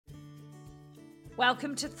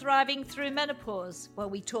Welcome to Thriving Through Menopause, where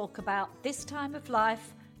we talk about this time of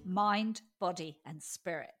life, mind, body, and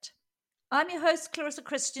spirit. I'm your host, Clarissa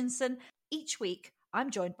Christensen. Each week,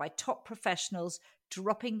 I'm joined by top professionals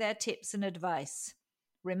dropping their tips and advice.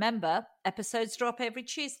 Remember, episodes drop every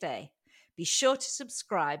Tuesday. Be sure to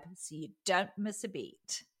subscribe so you don't miss a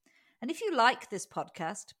beat. And if you like this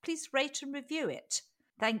podcast, please rate and review it.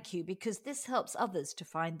 Thank you, because this helps others to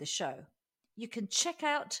find the show. You can check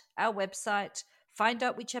out our website, find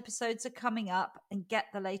out which episodes are coming up, and get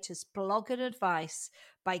the latest blog and advice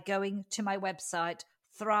by going to my website,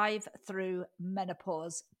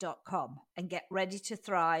 thrivethroughmenopause.com, and get ready to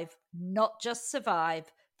thrive, not just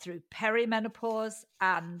survive, through perimenopause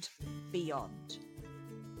and beyond.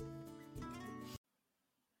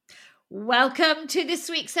 Welcome to this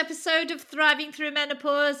week's episode of Thriving Through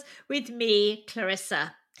Menopause with me,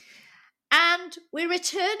 Clarissa. And we're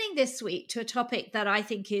returning this week to a topic that I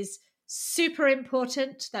think is super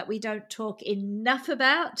important, that we don't talk enough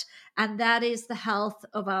about, and that is the health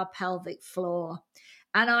of our pelvic floor.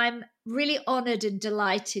 And I'm really honored and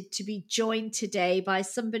delighted to be joined today by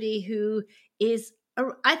somebody who is,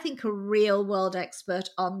 I think, a real world expert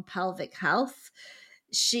on pelvic health.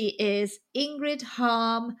 She is Ingrid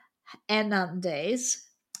Harm Hernandez.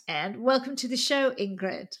 And welcome to the show,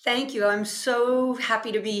 Ingrid. Thank you. I'm so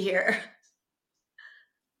happy to be here.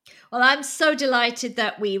 Well, I'm so delighted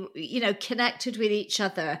that we, connected with each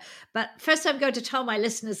other. But first, I'm going to tell my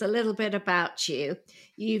listeners a little bit about you.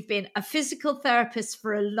 You've been a physical therapist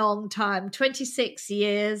for a long time, 26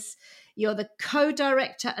 years. You're the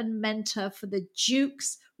co-director and mentor for the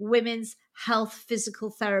Duke's Women's Health Physical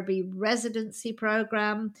Therapy Residency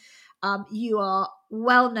Program. You are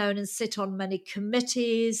well known and sit on many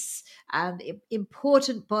committees, and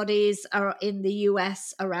important bodies are in the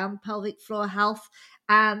US around pelvic floor health.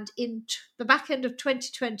 And in the back end of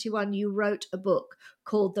 2021, you wrote a book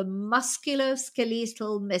called The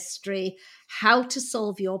Musculoskeletal Mystery: How to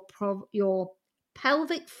Solve Your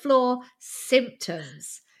Pelvic Floor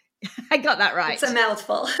Symptoms. I got that right. It's a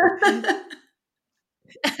mouthful.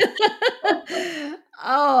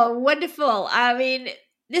 Oh, wonderful. I mean,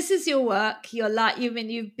 this is your work.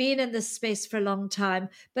 You've been in this space for a long time.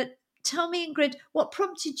 But tell me, Ingrid, what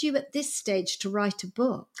prompted you at this stage to write a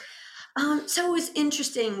book? So it was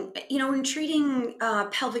interesting, in treating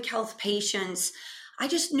pelvic health patients, I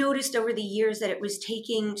just noticed over the years that it was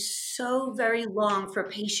taking so very long for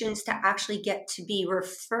patients to actually get to be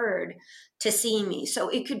referred to see me. So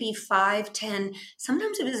it could be 5, 10,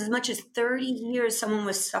 sometimes it was as much as 30 years someone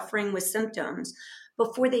was suffering with symptoms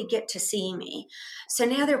before they get to see me. So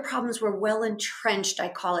now their problems were well entrenched, I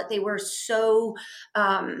call it. They were so,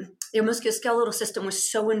 their musculoskeletal system was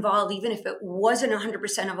so involved, even if it wasn't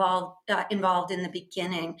 100% involved in the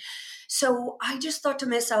beginning. So I just thought to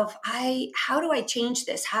myself, how do I change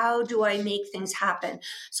this? How do I make things happen?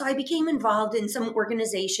 So I became involved in some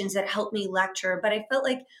organizations that helped me lecture, but I felt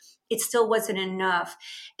like it still wasn't enough.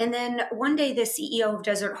 And then one day, the CEO of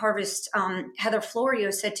Desert Harvest, Heather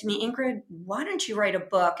Florio, said to me, Ingrid, why don't you write a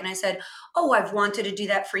book? And I said, oh, I've wanted to do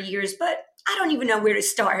that for years, but I don't even know where to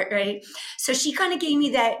start, right? So she kind of gave me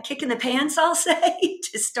that kick in the pants, I'll say,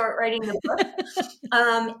 to start writing the book.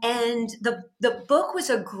 And the book was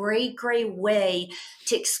a great, great way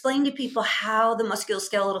to explain to people how the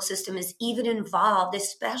musculoskeletal system is even involved,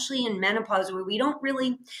 especially in menopause, where we don't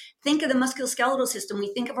really think of the musculoskeletal system.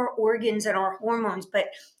 We think of our organs and our hormones, but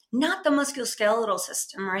not the musculoskeletal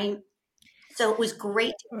system, right? So it was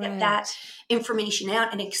great to get that information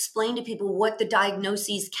out and explain to people what the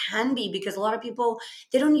diagnoses can be, because a lot of people,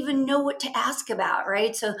 they don't even know what to ask about,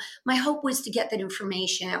 right? So my hope was to get that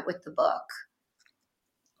information out with the book.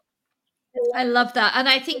 I love that. And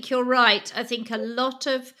I think you're right. I think a lot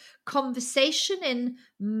of conversation in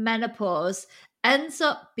menopause ends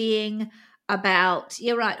up being about,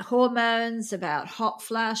 you're right, hormones, about hot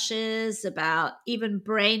flashes, about even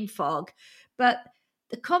brain fog. But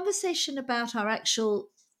the conversation about our actual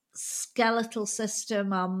skeletal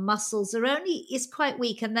system, our muscles is quite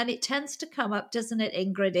weak, and then it tends to come up, doesn't it,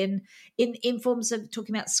 Ingrid, in forms of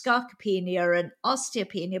talking about sarcopenia and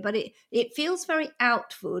osteopenia, but it feels very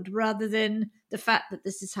outward rather than the fact that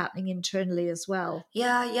this is happening internally as well.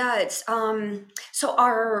 Yeah. It's so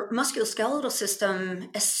our musculoskeletal system,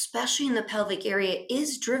 especially in the pelvic area,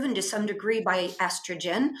 is driven to some degree by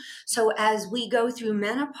estrogen. So as we go through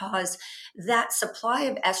menopause, that supply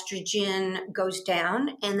of estrogen goes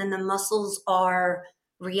down, and then the muscles are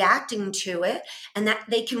reacting to it, and that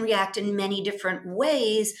they can react in many different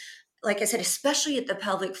ways. Like I said, especially at the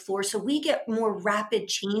pelvic floor. So we get more rapid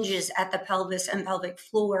changes at the pelvis and pelvic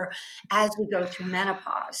floor as we go through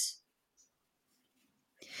menopause.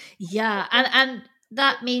 Yeah, and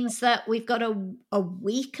that means that we've got a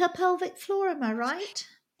weaker pelvic floor, am I right?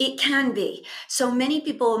 It can be. So many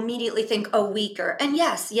people immediately think, oh, weaker. And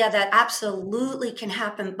yes, yeah, that absolutely can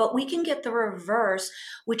happen. But we can get the reverse,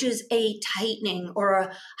 which is a tightening or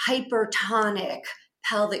a hypertonic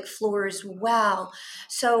pelvic floor as well.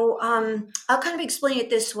 So I'll kind of explain it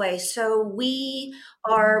this way. So we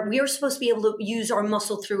are supposed to be able to use our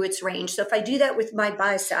muscle through its range. So if I do that with my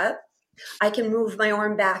bicep, I can move my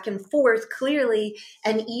arm back and forth clearly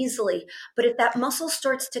and easily. But if that muscle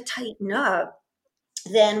starts to tighten up,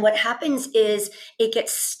 then what happens is it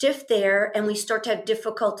gets stiff there and we start to have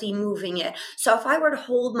difficulty moving it. So if I were to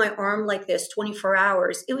hold my arm like this 24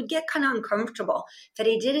 hours, it would get kind of uncomfortable. If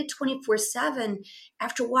I did it 24/7,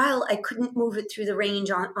 after a while, I couldn't move it through the range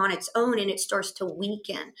on its own and it starts to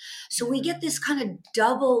weaken. So we get this kind of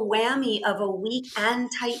double whammy of a weak and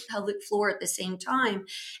tight pelvic floor at the same time.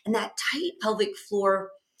 And that tight pelvic floor,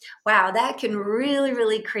 wow, that can really,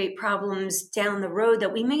 really create problems down the road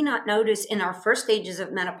that we may not notice in our first stages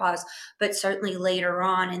of menopause, but certainly later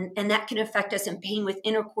on. And that can affect us in pain with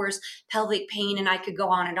intercourse, pelvic pain, and I could go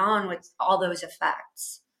on with all those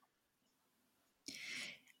effects.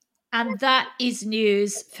 And that is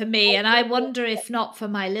news for me. And I wonder if not for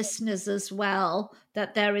my listeners as well,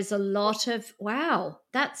 that there is a lot of, wow,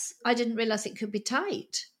 I didn't realize it could be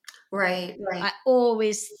tight. Right. I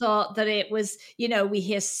always thought that it was, we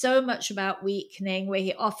hear so much about weakening.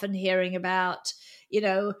 We're often hearing about,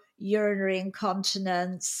 urinary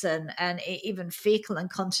incontinence and even fecal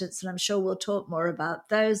incontinence. And I'm sure we'll talk more about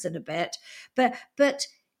those in a bit. But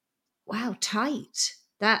wow, tight.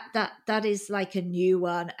 That is like a new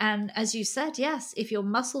one. And as you said, yes, if your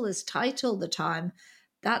muscle is tight all the time,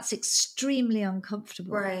 that's extremely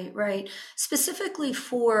uncomfortable. Right. Specifically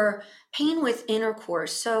for pain with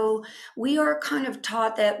intercourse. So we are kind of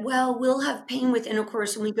taught that, well, we'll have pain with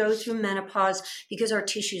intercourse when we go through menopause because our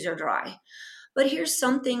tissues are dry. But here's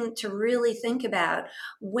something to really think about.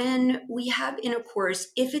 When we have intercourse,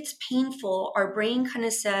 if it's painful, our brain kind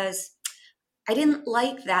of says, I didn't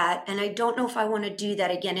like that, and I don't know if I want to do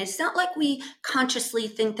that again. It's not like we consciously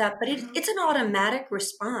think that, but it's an automatic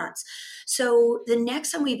response. So the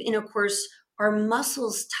next time we have intercourse, our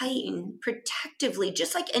muscles tighten protectively,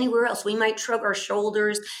 just like anywhere else. We might shrug our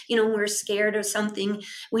shoulders, when we're scared of something.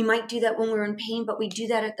 We might do that when we're in pain, but we do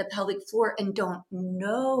that at the pelvic floor and don't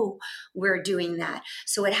know we're doing that.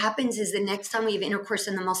 So what happens is the next time we have intercourse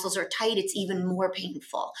and the muscles are tight, it's even more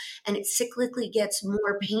painful. And it cyclically gets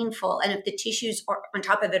more painful. And if the tissues are on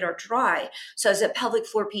top of it are dry, so as a pelvic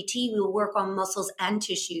floor PT, we will work on muscles and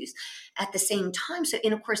tissues at the same time. So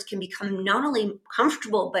intercourse can become not only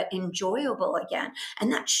comfortable, but enjoyable again.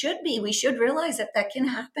 And we should realize that can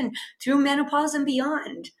happen through menopause and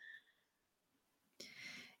beyond.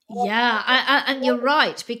 Yeah, and you're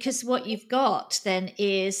right, because what you've got then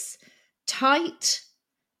is tight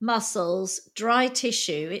muscles, dry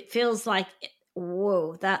tissue. It feels like,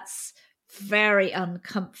 whoa, that's very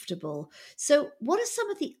uncomfortable. So what are some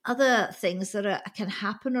of the other things that can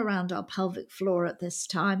happen around our pelvic floor at this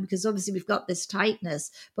time? Because obviously we've got this tightness,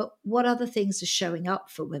 but what other things are showing up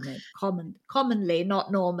for women commonly, not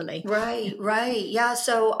normally? Right. Yeah.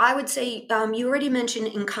 So I would say you already mentioned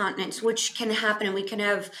incontinence, which can happen, and we can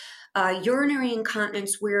have urinary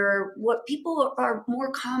incontinence, where what people are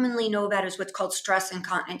more commonly know about is what's called stress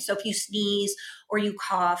incontinence. So if you sneeze or you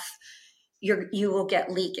cough, you will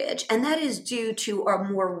get leakage. And that is due to a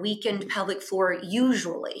more weakened pelvic floor.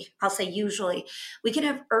 Usually, I'll say usually, we can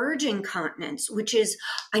have urge incontinence, which is,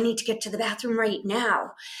 I need to get to the bathroom right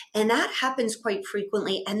now. And that happens quite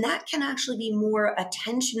frequently. And that can actually be more a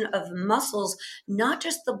tension of muscles, not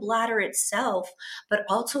just the bladder itself, but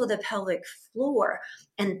also the pelvic floor.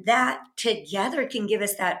 And that together can give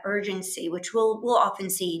us that urgency, which we'll often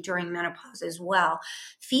see during menopause as well.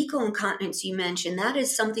 Fecal incontinence, you mentioned, that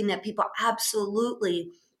is something that people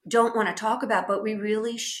absolutely don't want to talk about, but we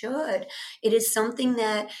really should. It is something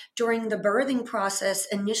that during the birthing process,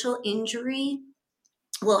 initial injury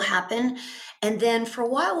will happen. And then for a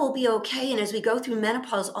while, we'll be okay. And as we go through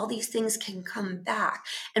menopause, all these things can come back.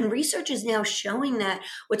 And research is now showing that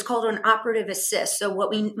what's called an operative assist, so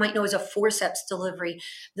what we might know as a forceps delivery,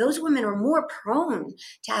 those women are more prone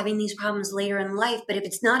to having these problems later in life. But if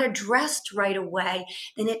it's not addressed right away,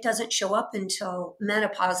 then it doesn't show up until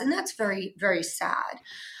menopause. And that's very, very sad.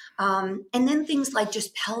 And then things like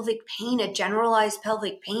just pelvic pain, a generalized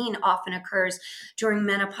pelvic pain often occurs during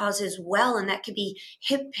menopause as well. And that could be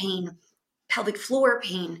hip pain, pelvic floor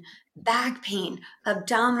pain, back pain,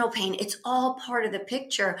 abdominal pain. It's all part of the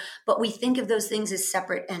picture, but we think of those things as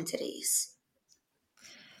separate entities.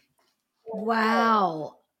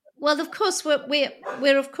 Wow. Well, of course,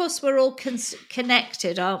 we're all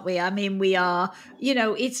connected, aren't we? I mean, we are.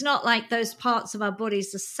 It's not like those parts of our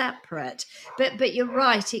bodies are separate. But you're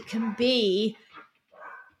right. It can be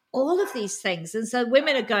all of these things. And so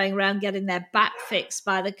women are going around getting their back fixed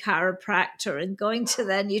by the chiropractor and going to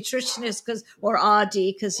their nutritionist or RD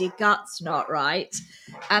because your gut's not right.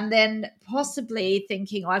 And then possibly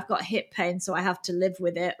thinking, oh, I've got hip pain, so I have to live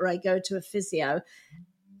with it, or I go to a physio.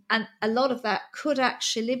 And a lot of that could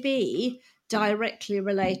actually be directly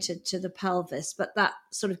related to the pelvis, but that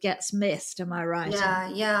sort of gets missed. Am I right?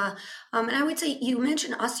 Yeah. And I would say you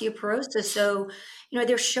mentioned osteoporosis. So,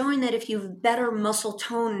 they're showing that if you have better muscle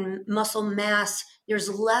tone, muscle mass, there's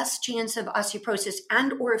less chance of osteoporosis,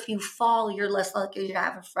 and or if you fall, you're less likely to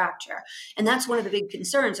have a fracture. And that's one of the big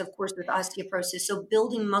concerns, of course, with osteoporosis. So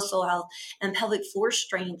building muscle health and pelvic floor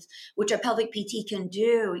strength, which a pelvic PT can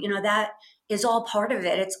do, that is all part of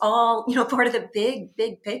it. It's all, part of the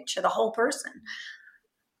big picture, the whole person.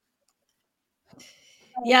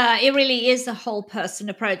 Yeah, it really is a whole person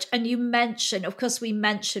approach. And of course, we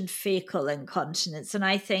mentioned fecal incontinence. And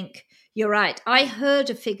I think you're right. I heard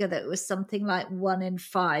a figure that was something like 1 in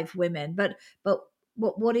 5 women. But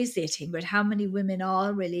what is it, Ingrid? How many women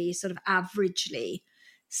are really sort of averagely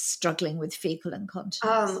struggling with fecal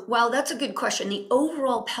incontinence? Well, that's a good question.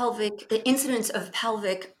 The incidence of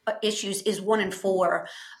pelvic issues is 1 in 4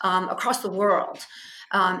 across the world.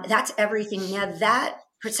 That's everything. Now, that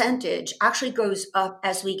percentage actually goes up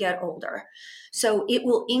as we get older. So it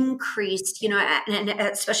will increase, and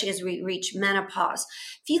especially as we reach menopause.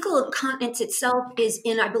 Fecal incontinence itself is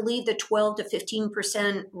in, I believe, the 12 to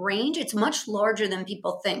 15% range. It's much larger than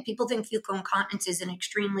people think. People think fecal incontinence is an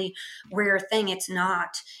extremely rare thing. It's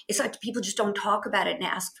not. It's like people just don't talk about it and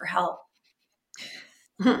ask for help.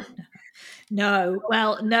 No,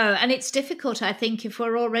 well, no. And it's difficult, I think, if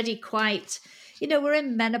we're already we're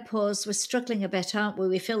in menopause, we're struggling a bit, aren't we?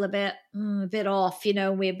 We feel a bit off,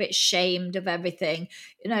 we're a bit shamed of everything.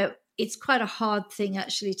 It's quite a hard thing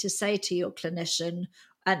actually to say to your clinician,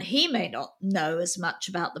 and he may not know as much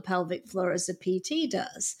about the pelvic floor as a PT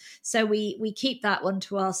does. So we keep that one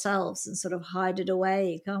to ourselves and sort of hide it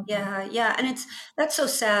away, can't we? Yeah. And that's so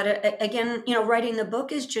sad. Again, writing the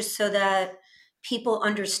book is just so that people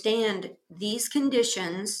understand these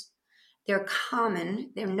conditions. They're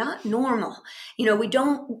common. They're not normal.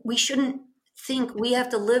 We shouldn't think we have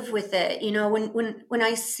to live with it. When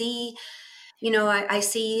I see,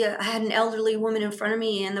 I had an elderly woman in front of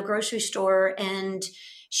me in the grocery store, and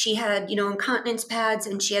she had, incontinence pads,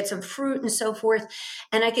 and she had some fruit and so forth.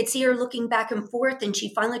 And I could see her looking back and forth, and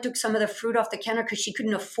she finally took some of the fruit off the counter because she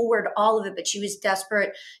couldn't afford all of it, but she was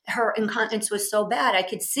desperate. Her incontinence was so bad. I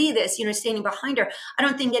could see this, standing behind her. I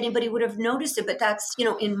don't think anybody would have noticed it, but that's,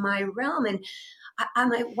 in my realm. And I'm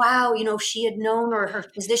like, wow, if she had known, or her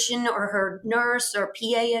physician or her nurse or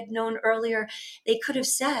PA had known earlier, they could have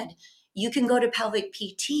said, you can go to pelvic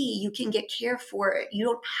PT, you can get care for it. You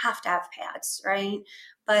don't have to have pads, right?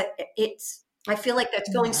 But I feel like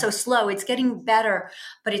that's going so slow. It's getting better,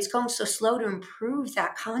 but it's going so slow to improve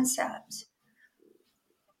that concept.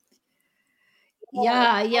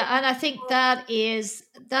 Yeah. And I think that's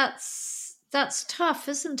tough,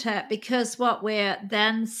 isn't it? Because what we're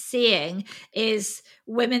then seeing is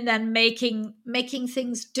women then making making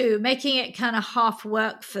it kind of half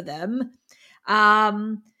work for them.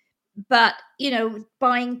 But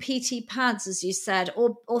buying PT pads, as you said,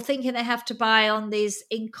 or thinking they have to buy on these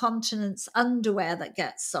incontinence underwear that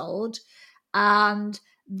get sold. And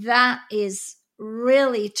that is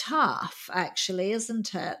really tough, actually,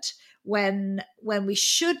 isn't it? When we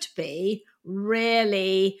should be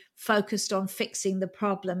really focused on fixing the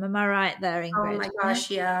problem. Am I right there, Ingrid? Oh my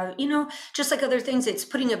gosh, yeah. Just like other things, it's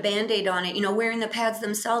putting a Band-Aid on it. Wearing the pads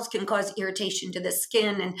themselves can cause irritation to the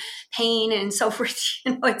skin and pain and so forth.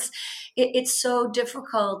 It's so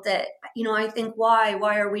difficult that, I think why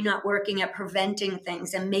are we not working at preventing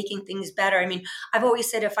things and making things better? I mean, I've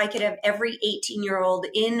always said if I could have every 18-year-old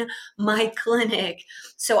in my clinic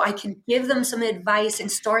so I can give them some advice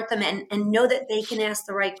and start them and know that they can ask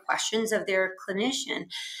the right questions of their clinician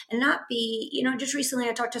and not be, just recently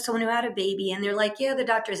I talked to someone who had a baby and they're like, yeah, the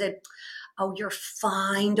doctor said, oh, you're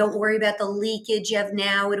fine. Don't worry about the leakage you have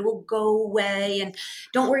now. It will go away. And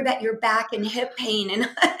don't worry about your back and hip pain. And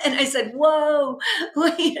I said, whoa,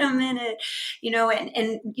 wait a minute.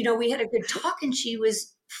 We had a good talk and she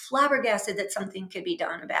was flabbergasted that something could be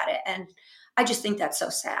done about it. And I just think that's so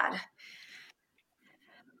sad.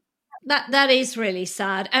 That is really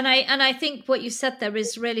sad. And I think what you said there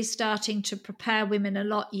is really starting to prepare women a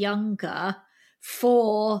lot younger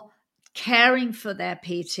for caring for their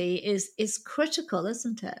PT is critical,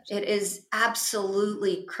 isn't it? It is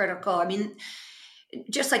absolutely critical. I mean,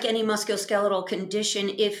 just like any musculoskeletal condition,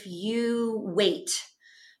 if you wait,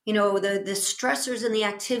 the stressors and the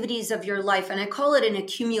activities of your life, and I call it an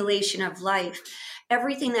accumulation of life.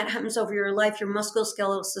 Everything that happens over your life, your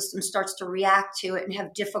musculoskeletal system starts to react to it and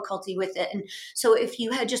have difficulty with it. And so if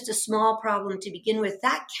you had just a small problem to begin with,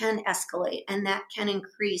 that can escalate and that can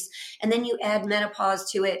increase. And then you add menopause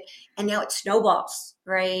to it and now it snowballs,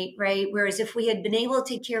 right? Whereas if we had been able to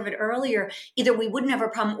take care of it earlier, either we wouldn't have a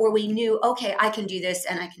problem or we knew, okay, I can do this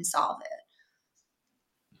and I can solve it.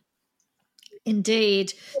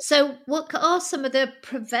 Indeed. So, what are some of the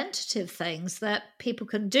preventative things that people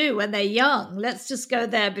can do when they're young? Let's just go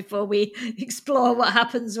there before we explore what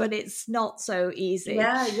happens when it's not so easy.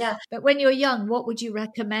 Yeah. But when you're young, what would you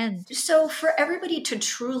recommend? So, for everybody to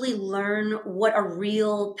truly learn what a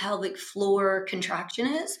real pelvic floor contraction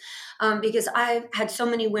is, because I've had so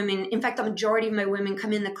many women, in fact, the majority of my women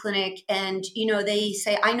come in the clinic and, they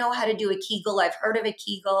say, I know how to do a Kegel. I've heard of a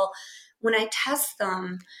Kegel. When I test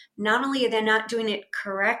them, not only are they not doing it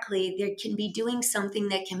correctly, they can be doing something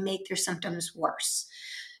that can make their symptoms worse.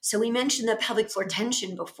 So we mentioned the pelvic floor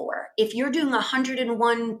tension before. If you're doing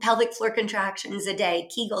 101 pelvic floor contractions a day,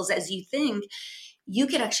 Kegels, as you think, you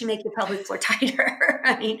could actually make your pelvic floor tighter,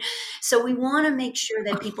 right? So we want to make sure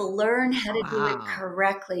that people learn how to do it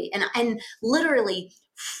correctly. And literally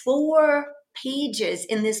 4 pages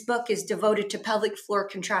in this book is devoted to pelvic floor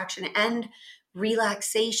contraction and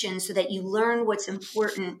relaxation so that you learn what's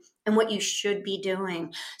important and what you should be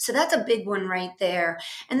doing. So that's a big one right there.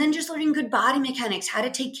 And then just learning good body mechanics, how to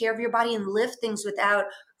take care of your body and lift things without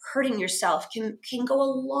hurting yourself can go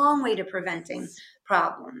a long way to preventing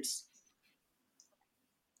problems.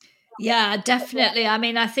 Yeah, definitely. I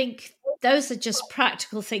mean, I think those are just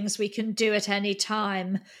practical things we can do at any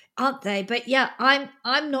time, aren't they? But yeah,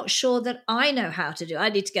 I'm not sure that I know how to do. I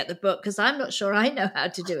need to get the book because I'm not sure I know how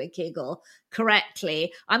to do a Kegel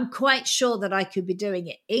correctly. I'm quite sure that I could be doing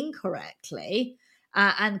it incorrectly.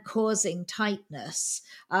 And causing tightness.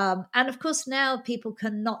 And of course, now people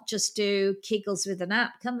can not just do Kegels with an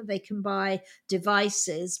app, they can buy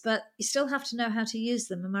devices, but you still have to know how to use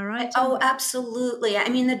them. Am I right? Oh, absolutely. I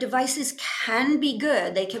mean, the devices can be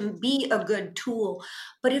good. They can be a good tool.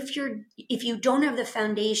 But if you don't have the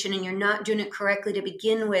foundation and you're not doing it correctly to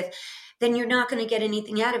begin with, then you're not going to get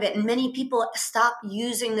anything out of it. And many people stop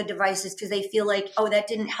using the devices because they feel like, oh, that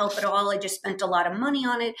didn't help at all. I just spent a lot of money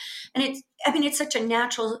on it. And it's such a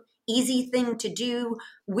natural, easy thing to do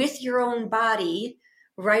with your own body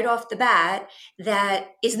right off the bat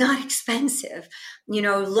that is not expensive.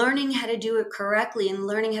 Learning how to do it correctly and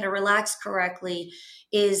learning how to relax correctly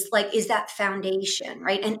is that foundation,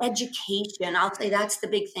 right? And education, I'll say that's the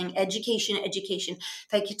big thing. Education. If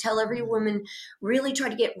I could tell every woman, really try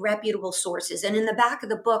to get reputable sources. And in the back of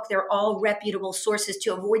the book, they're all reputable sources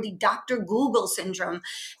to avoid the Dr. Google syndrome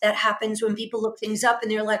that happens when people look things up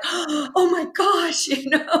and they're like, oh my gosh,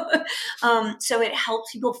 so it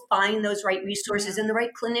helps people find those right resources and the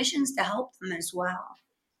right clinicians to help them as well.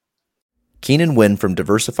 Keenan Wynn from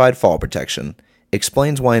Diversified Fall Protection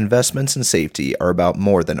explains why investments in safety are about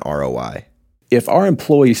more than ROI. If our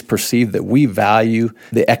employees perceive that we value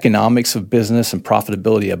the economics of business and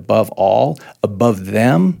profitability above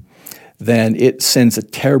them, then it sends a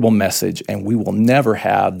terrible message, and we will never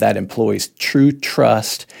have that employee's true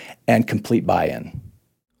trust and complete buy-in.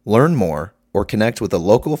 Learn more or connect with a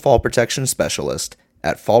local fall protection specialist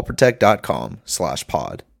at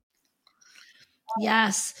fallprotect.com/pod.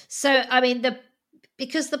 Yes. So, I mean,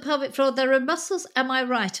 because the pelvic floor, there are muscles, am I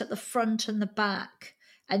right, at the front and the back?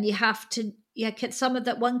 And you have to, some of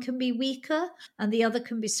that, one can be weaker and the other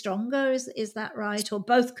can be stronger. Is that right? Or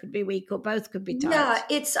both could be weak or both could be tight? Yeah,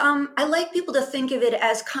 it's, I like people to think of it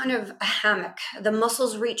as kind of a hammock. The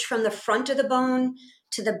muscles reach from the front of the bone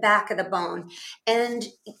to the back of the bone. And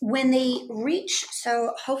when they reach,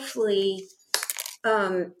 so hopefully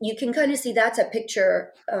you can kind of see that's a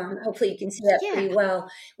picture. Hopefully you can see that pretty well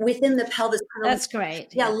within the pelvis. That's great.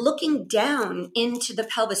 Yeah, looking down into the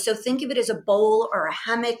pelvis. So think of it as a bowl or a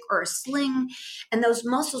hammock or a sling. And those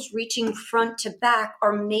muscles reaching front to back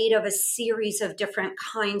are made of a series of different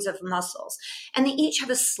kinds of muscles. And they each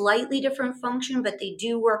have a slightly different function, but they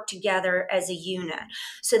do work together as a unit.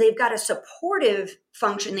 So they've got a supportive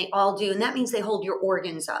function, they all do, and that means they hold your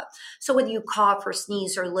organs up. So whether you cough or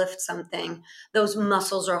sneeze or lift something, those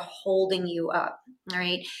muscles are holding you up, all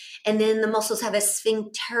right? And then the muscles have a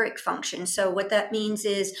sphincteric function. So what that means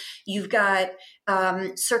is you've got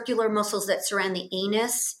circular muscles that surround the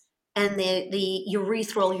anus and the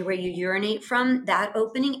urethral, where you urinate from, that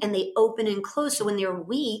opening, and they open and close. So when they're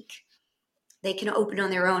weak, They can open on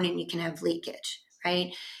their own and you can have leakage,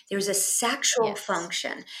 right? There's a sexual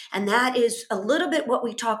function, and that is a little bit what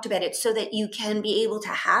we talked about. It's so that you can be able to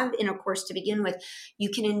have intercourse to begin with. You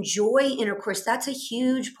can enjoy intercourse. That's a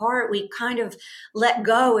huge part. We kind of let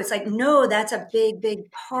go. It's like, no, that's a big,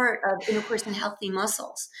 big part of intercourse and healthy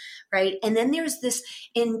muscles, right? And then there's this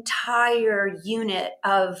entire unit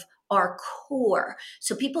of our core.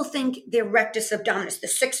 So people think their rectus abdominis, the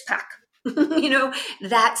six pack,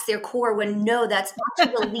 that's their core, when no, that's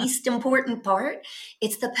actually the least important part.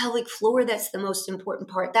 It's the pelvic floor that's the most important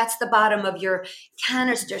part. That's the bottom of your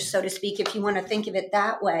canister, so to speak, if you want to think of it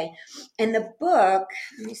that way. And the book,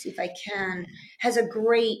 let me see if I can, has a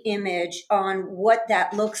great image on what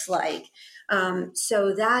that looks like.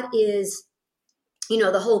 So that is,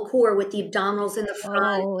 the whole core with the abdominals in the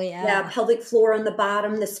front. Oh, yeah. Pelvic floor on the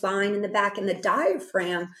bottom, the spine in the back, and the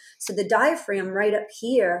diaphragm. So the diaphragm right up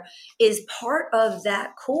here is part of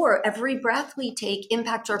that core. Every breath we take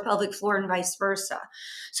impacts our pelvic floor and vice versa.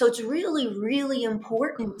 So it's really, really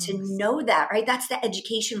important to know that, right? That's the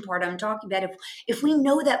education part I'm talking about. If we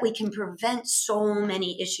know that, we can prevent so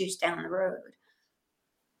many issues down the road.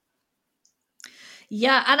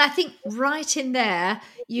 Yeah, and I think right in there,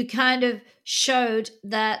 you kind of showed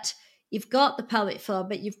that you've got the pelvic floor,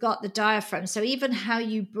 but you've got the diaphragm. So even how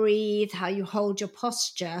you breathe, how you hold your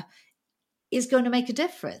posture is going to make a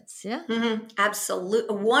difference. Yeah. Mm-hmm.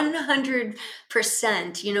 Absolutely. 100%.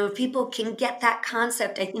 If people can get that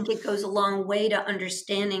concept, I think it goes a long way to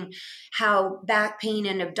understanding how back pain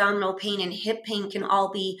and abdominal pain and hip pain can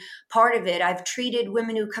all be part of it. I've treated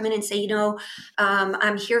women who come in and say,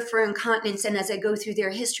 I'm here for incontinence. And as I go through their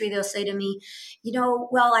history, they'll say to me,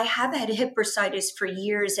 well, I have had hip bursitis for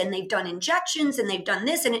years, and they've done injections and they've done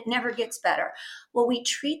this and it never gets better. Well, we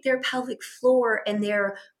treat their pelvic floor and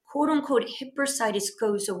their quote unquote hip bursitis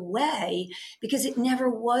goes away because it never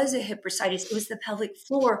was a hip bursitis. It was the pelvic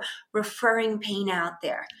floor referring pain out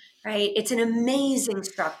there, right? It's an amazing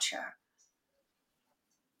structure.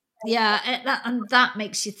 Yeah, and that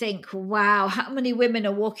makes you think, wow, how many women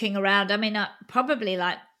are walking around? I mean, probably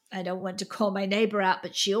like, I don't want to call my neighbor out,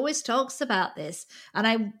 but she always talks about this.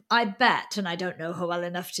 And I bet, and I don't know her well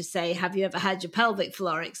enough to say, have you ever had your pelvic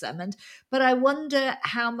floor examined? But I wonder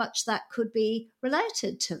how much that could be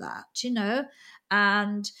related to that,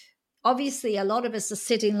 And obviously, a lot of us are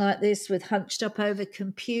sitting like this with hunched up over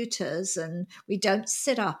computers, and we don't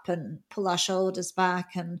sit up and pull our shoulders back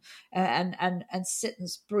and sit and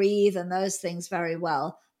breathe and those things very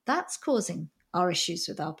well. That's causing our issues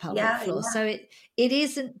with our pelvic floor. Yeah. So it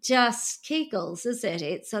isn't just Kegels, is it?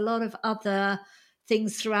 It's a lot of other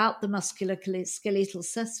things throughout the musculoskeletal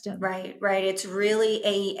system. Right. It's really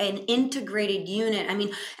an integrated unit. I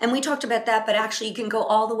mean, and we talked about that, but actually you can go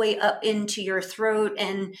all the way up into your throat,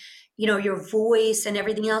 and, your voice and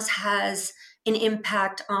everything else has an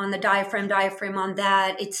impact on the diaphragm on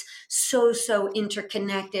that. It's so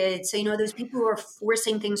interconnected. So, those people who are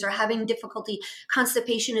forcing things or having difficulty,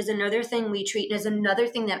 constipation is another thing we treat, and is another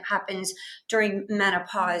thing that happens during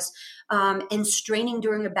menopause. And straining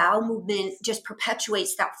during a bowel movement just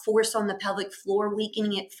perpetuates that force on the pelvic floor,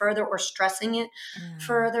 weakening it further or stressing it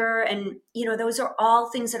further. And, those are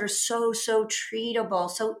all things that are so treatable,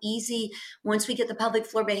 so easy once we get the pelvic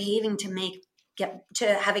floor behaving to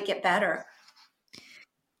have it get better.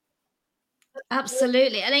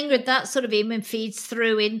 Absolutely. And Ingrid, that sort of even feeds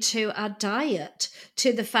through into our diet,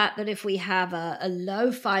 to the fact that if we have a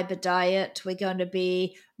low fiber diet, we're going to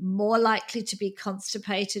be more likely to be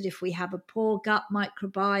constipated. If we have a poor gut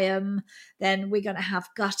microbiome, then we're going to have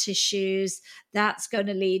gut issues. That's going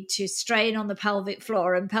to lead to strain on the pelvic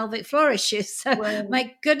floor and pelvic floor issues. So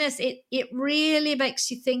my goodness, it really makes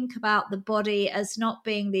you think about the body as not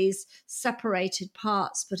being these separated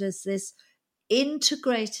parts, but as this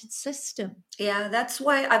integrated system. Yeah, that's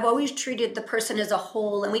why I've always treated the person as a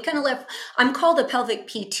whole. And we kind of I'm called a pelvic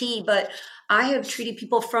PT, but I have treated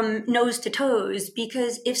people from nose to toes,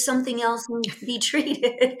 because if something else needs to be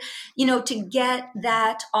treated, to get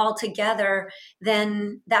that all together,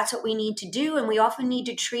 then that's what we need to do. And we often need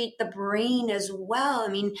to treat the brain as well. I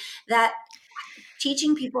mean, that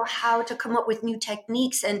teaching people how to come up with new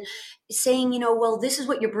techniques and saying, well, this is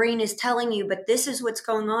what your brain is telling you, but this is what's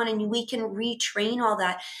going on, and we can retrain all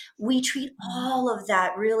that. We treat all of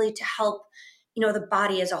that really to help, the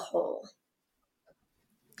body as a whole.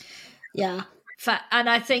 Yeah. And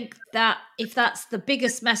I think that if that's the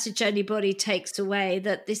biggest message anybody takes away,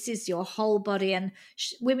 that this is your whole body, and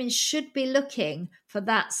women should be looking for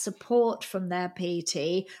that support from their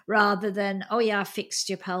PT rather than, oh yeah, I fixed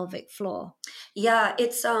your pelvic floor. Yeah,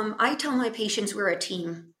 it's I tell my patients we're a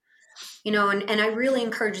team. And I really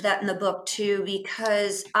encourage that in the book too,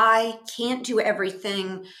 because I can't do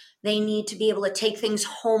everything. They need to be able to take things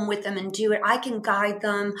home with them and do it. I can guide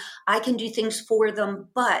them. I can do things for them.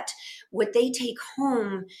 But what they take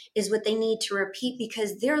home is what they need to repeat,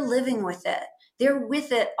 because they're living with it. They're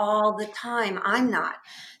with it all the time. I'm not.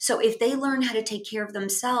 So if they learn how to take care of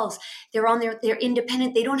themselves, they're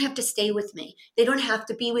independent. They don't have to stay with me. They don't have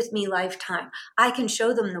to be with me lifetime. I can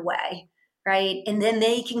show them the way. Right. And then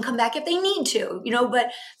they can come back if they need to,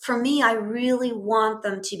 but for me, I really want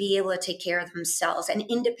them to be able to take care of themselves. And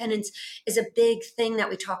independence is a big thing that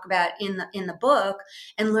we talk about in the book,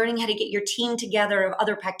 and learning how to get your team together of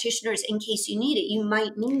other practitioners in case you need it. You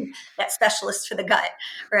might need that specialist for the gut,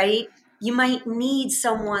 right? You might need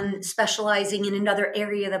someone specializing in another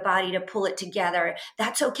area of the body to pull it together.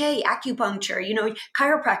 That's okay. Acupuncture,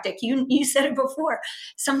 chiropractic, you said it before.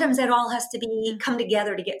 Sometimes that all has to come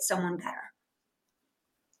together to get someone better.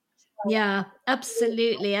 Yeah,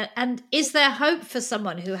 absolutely. And is there hope for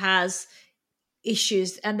someone who has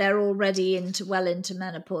issues and they're already well into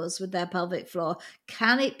menopause with their pelvic floor?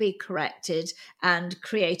 Can it be corrected and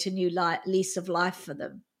create a new lease of life for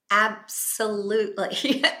them?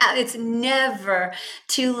 Absolutely. It's never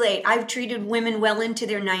too late. I've treated women well into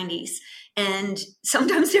their 90s, and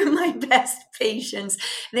sometimes they're my best patients.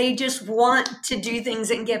 They just want to do things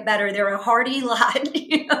and get better. They're a hardy lot.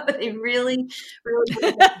 They really, really want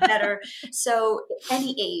to get better. So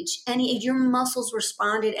any age, your muscles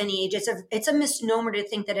respond at any age. It's a misnomer to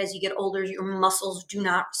think that as you get older, your muscles do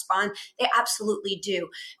not respond. They absolutely do.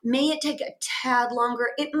 May it take a tad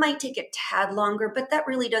longer? It might take a tad longer, but that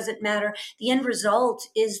really doesn't matter. The end result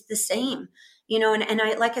is the same. And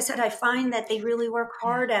I, like I said, I find that they really work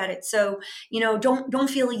hard at it. So, don't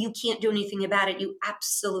feel you can't do anything about it. You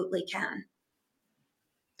absolutely can.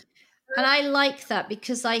 And I like that,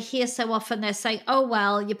 because I hear so often they're saying, oh,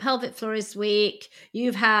 well, your pelvic floor is weak.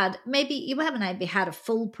 You haven't maybe had a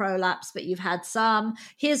full prolapse, but you've had some.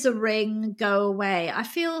 Here's a ring, go away. I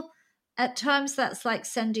feel at times that's like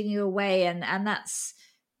sending you away, and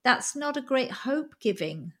that's not a great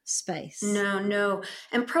hope-giving space. No.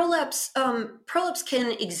 And prolapse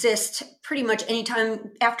can exist pretty much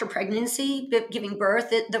anytime after pregnancy, giving birth.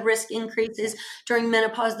 The risk increases. During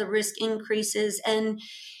menopause, the risk increases. And,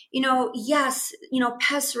 yes,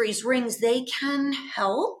 pessaries, rings, they can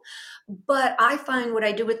help. But I find what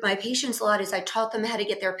I do with my patients a lot is I taught them how to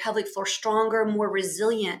get their pelvic floor stronger, more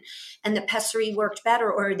resilient, and the pessary worked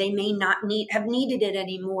better, or they may not have needed it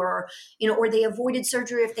anymore, or they avoided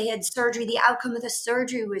surgery. If they had surgery, the outcome of the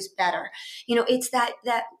surgery was better. It's that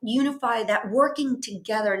unified, that working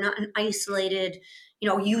together, not an isolated,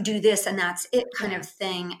 you do this and that's it kind of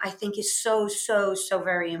thing, I think is so, so, so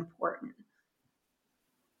very important.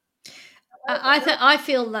 I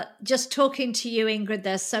feel that just talking to you, Ingrid,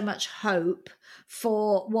 there's so much hope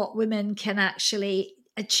for what women can actually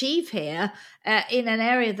achieve here in an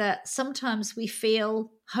area that sometimes we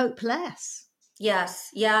feel hopeless. Yes.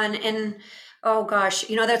 Yeah. And oh gosh,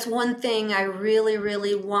 that's one thing I really,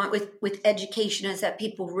 really want with education, is that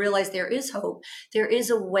people realize there is hope. There is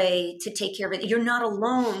a way to take care of it. You're not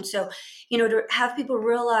alone. So, to have people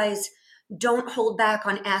realize, don't hold back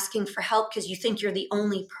on asking for help because you think you're the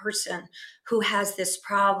only person who has this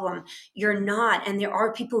problem. You're not. And there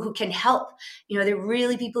are people who can help. There are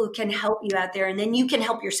really people who can help you out there, and then you can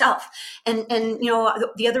help yourself. And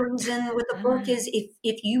the other reason with the book is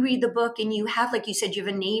if you read the book and you have, like you said, you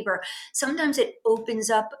have a neighbor, sometimes it opens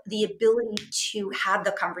up the ability to have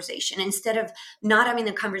the conversation. Instead of not having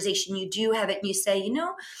the conversation, you do have it, and you say,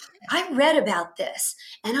 I read about this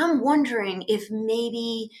and I'm wondering if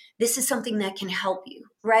maybe this is something that can help you,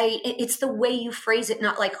 right? It's the way you phrase it,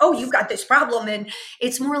 not like, oh, you've got this problem. And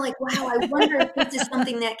it's more like, wow, I wonder if this is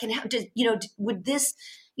something that can help. Would this,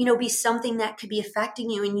 be something that could be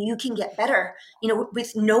affecting you and you can get better,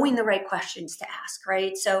 with knowing the right questions to ask,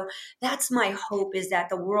 right? So that's my hope, is that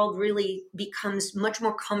the world really becomes much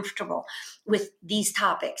more comfortable with these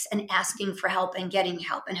topics and asking for help and getting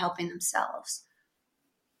help and helping themselves.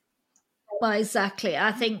 Well, exactly.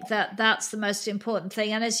 I think that's the most important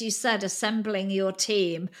thing. And as you said, assembling your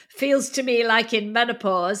team feels to me like in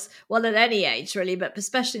menopause, well, at any age really, but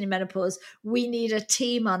especially in menopause, we need a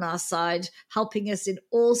team on our side helping us in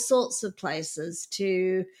all sorts of places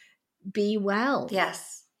to be well.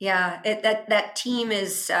 Yes. Yeah. That team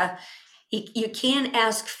is... You can't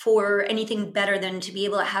ask for anything better than to be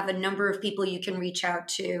able to have a number of people you can reach out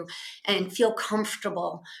to and feel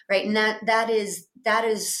comfortable, right? And that is that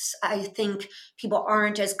is, I think people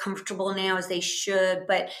aren't as comfortable now as they should,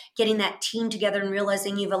 but getting that team together and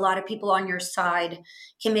realizing you have a lot of people on your side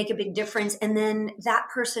can make a big difference. And then that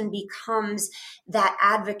person becomes that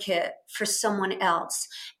advocate for someone else.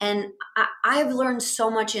 And I've learned so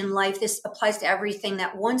much in life. This applies to everything,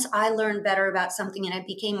 that once I learned better about something and I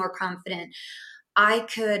became more confident, I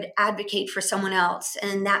could advocate for someone else,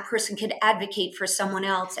 and that person could advocate for someone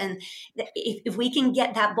else. And if we can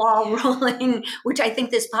get that ball rolling, which I think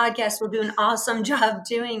this podcast will do an awesome job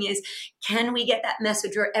doing, is can we get that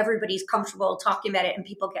message where everybody's comfortable talking about it and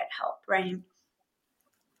people get help, right?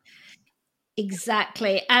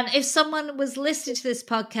 Exactly. And if someone was listening to this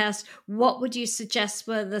podcast, what would you suggest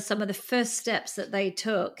were some of the first steps that they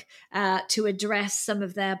took to address some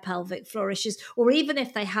of their pelvic floor issues? Or even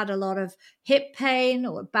if they had a lot of hip pain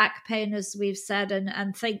or back pain, as we've said,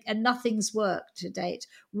 and nothing's worked to date,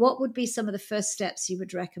 what would be some of the first steps you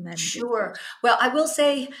would recommend? Sure. Well, I will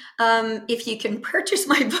say, if you can purchase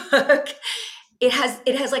my book, it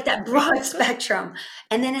has like that broad spectrum.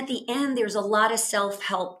 And then at the end, there's a lot of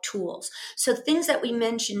self-help tools. So things that we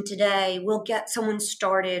mentioned today will get someone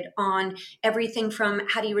started on everything from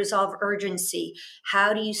how do you resolve urgency?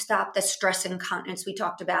 How do you stop the stress incontinence we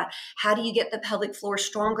talked about? How do you get the pelvic floor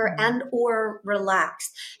stronger and or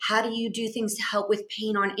relaxed? How do you do things to help with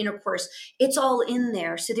pain on intercourse? It's all in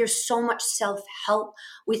there. So there's so much self-help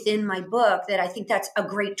within my book that I think that's a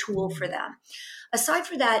great tool for them. Aside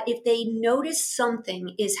from that, if they notice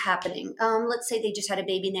something is happening, let's say they just had a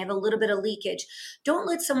baby and they have a little bit of leakage, don't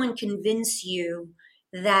let someone convince you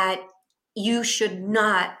that you should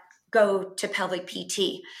not go to pelvic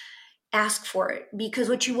PT. Ask for it, because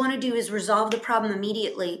what you want to do is resolve the problem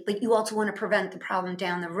immediately, but you also want to prevent the problem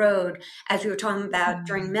down the road, as we were talking about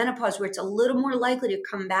during menopause, where it's a little more likely to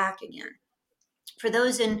come back again. For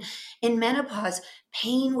those in menopause,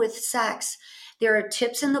 pain with sex, there are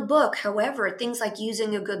tips in the book. However, things like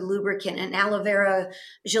using a good lubricant and aloe vera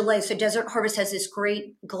gelée. So Desert Harvest has this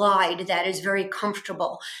great glide that is very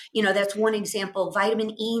comfortable. That's one example.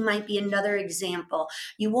 Vitamin E might be another example.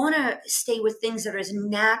 You want to stay with things that are as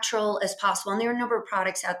natural as possible. And there are a number of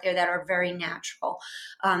products out there that are very natural,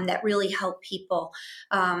 that really help people.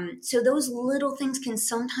 So those little things can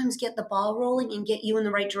sometimes get the ball rolling and get you in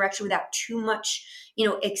the right direction without too much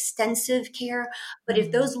extensive care. But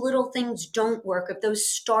if those little things don't work, if those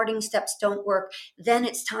starting steps don't work, then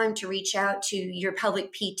it's time to reach out to your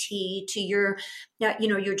pelvic PT, to your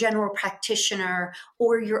general practitioner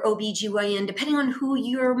or your OBGYN, depending on who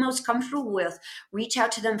you're most comfortable with. Reach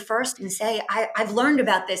out to them first and say, I've learned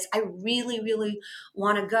about this. I really, really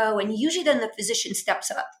want to go. And usually then the physician steps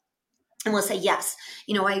up and we'll say, yes,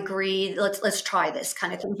 I agree. Let's try this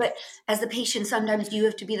kind of thing. But as the patient, sometimes you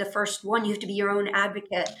have to be the first one. You have to be your own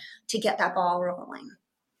advocate to get that ball rolling.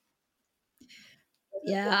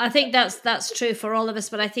 Yeah, I think that's true for all of us.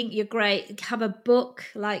 But I think you're great. Have a book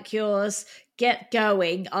like yours. Get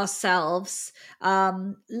going ourselves.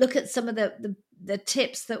 Look at some of the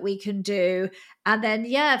tips that we can do, and then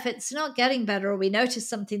if it's not getting better or we notice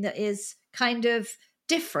something that is kind of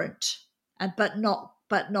different, but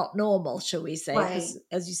not normal, shall we say, because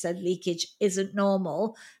as you said, leakage isn't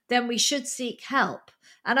normal, then we should seek help.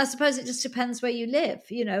 And I suppose it just depends where you live,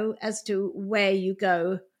 as to where you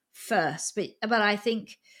go first. But I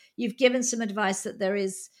think you've given some advice that there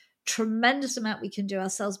is tremendous amount we can do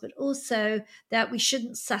ourselves, but also that we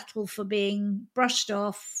shouldn't settle for being brushed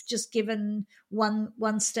off, just given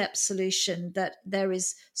one step solution, that there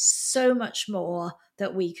is so much more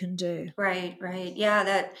that we can do. Right. Yeah,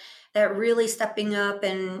 that really stepping up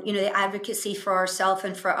and, the advocacy for ourselves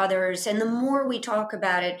and for others. And the more we talk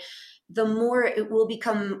about it, the more it will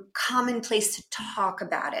become commonplace to talk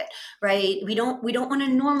about it, right? We don't want to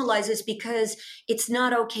normalize this, because it's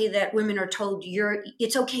not okay that women are told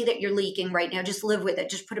it's okay that you're leaking right now. Just live with it.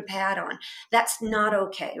 Just put a pad on. That's not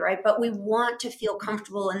okay, right? But we want to feel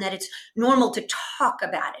comfortable and that it's normal to talk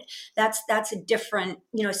about it. That's a different,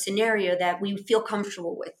 scenario, that we feel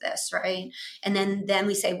comfortable with this, right? And then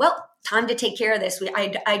we say, well, time to take care of this.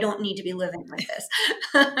 I don't need to be living with this.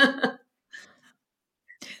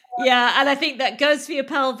 Yeah, and I think that goes for your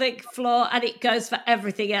pelvic floor, and it goes for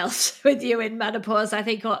everything else with you in menopause. I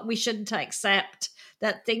think we shouldn't accept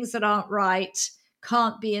that things that aren't right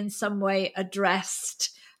can't be in some way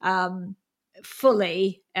addressed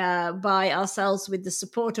fully by ourselves, with the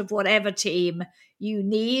support of whatever team you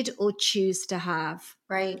need or choose to have.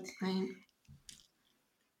 Right.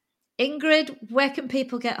 Ingrid, where can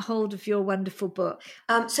people get hold of your wonderful book?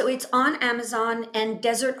 So it's on Amazon and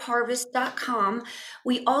desertharvest.com.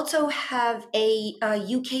 We also have a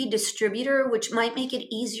UK distributor, which might make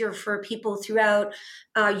it easier for people throughout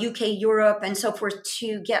UK, Europe, and so forth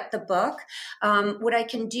to get the book. What I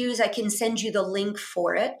can do is I can send you the link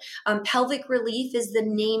for it. Pelvic Relief is the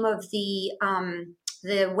name of the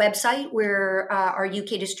website where our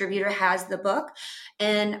UK distributor has the book.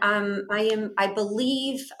 And I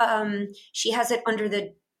believe she has it under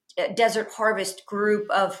the Desert Harvest group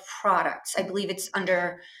of products. I believe it's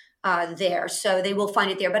under there. So they will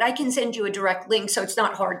find it there. But I can send you a direct link so it's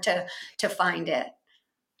not hard to find it.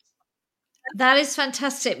 That is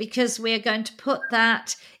fantastic, because we're going to put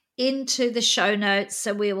that into the show notes.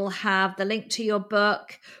 So we will have the link to your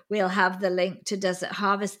book. We'll have the link to Desert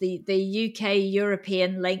Harvest, the UK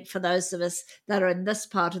European link for those of us that are in this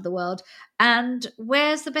part of the world. And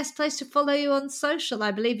where's the best place to follow you on social? I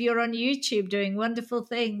believe you're on YouTube doing wonderful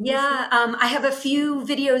things. Yeah, I have a few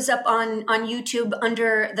videos up on YouTube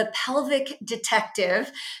under the Pelvic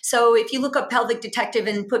Detective. So if you look up Pelvic Detective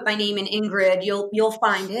and put my name in Ingrid, you'll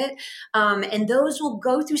find it. And those will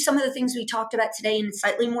go through some of the things we talked about today in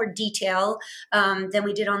slightly more detail than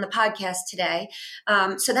we did on the podcast today.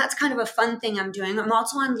 So that's kind of a fun thing I'm doing. I'm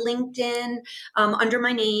also on LinkedIn under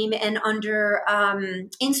my name, and under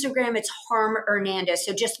Instagram, it's Harm Hernandez.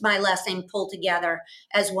 So just my last name pulled together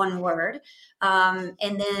as one word. And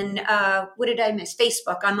then what did I miss?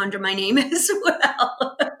 Facebook. I'm under my name as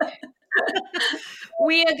well.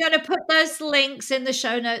 We are going to put those links in the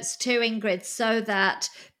show notes too, Ingrid, so that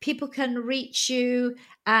people can reach you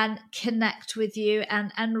and connect with you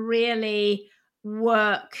and really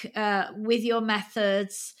work with your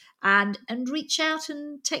methods and reach out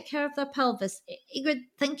and take care of their pelvis. Ingrid,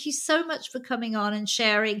 thank you so much for coming on and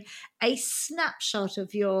sharing a snapshot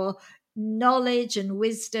of your knowledge and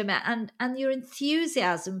wisdom and your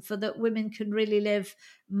enthusiasm for that women can really live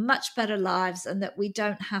much better lives and that we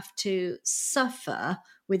don't have to suffer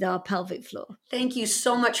with our pelvic floor. Thank you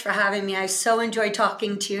so much for having me. I so enjoy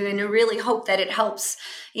talking to you, and I really hope that it helps,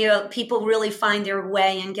 people really find their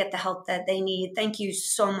way and get the help that they need. Thank you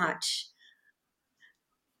so much.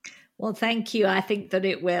 Well, thank you. I think that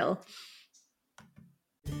it will.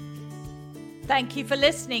 Thank you for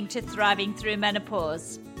listening to Thriving Through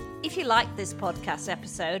Menopause. If you like this podcast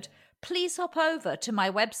episode, please hop over to my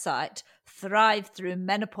website,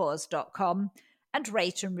 thrivethroughmenopause.com, and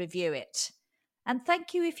rate and review it. And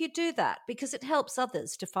thank you if you do that, because it helps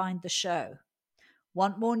others to find the show.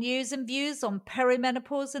 Want more news and views on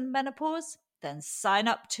perimenopause and menopause? Then sign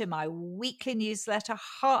up to my weekly newsletter,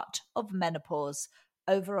 Heart of Menopause,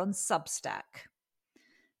 over on Substack.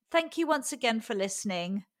 Thank you once again for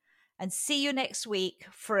listening, and see you next week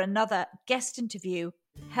for another guest interview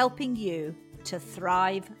helping you to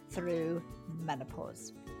thrive through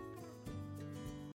menopause.